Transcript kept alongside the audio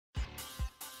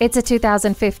It's a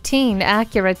 2015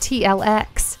 Acura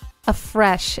TLX. A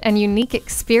fresh and unique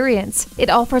experience, it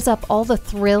offers up all the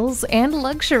thrills and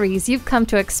luxuries you've come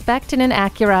to expect in an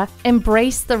Acura.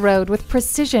 Embrace the road with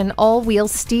precision all-wheel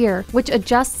steer, which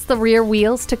adjusts the rear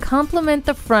wheels to complement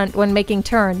the front when making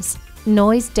turns.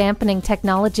 Noise-dampening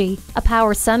technology, a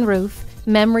power sunroof,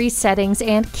 memory settings,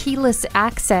 and keyless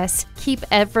access keep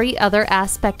every other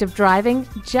aspect of driving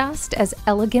just as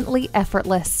elegantly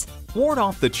effortless. Ward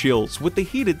off the chills with the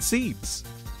heated seats.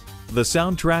 The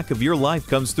soundtrack of your life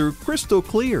comes through crystal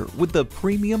clear with the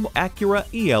premium Acura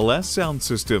ELS sound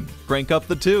system. Crank up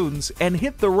the tunes and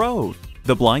hit the road.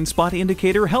 The blind spot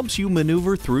indicator helps you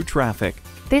maneuver through traffic.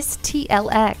 This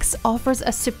TLX offers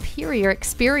a superior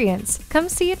experience. Come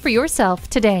see it for yourself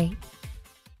today.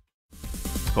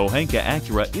 Pohanka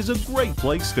Acura is a great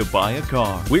place to buy a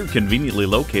car. We're conveniently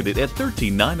located at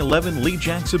 13911 Lee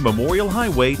Jackson Memorial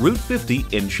Highway, Route 50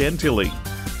 in Chantilly.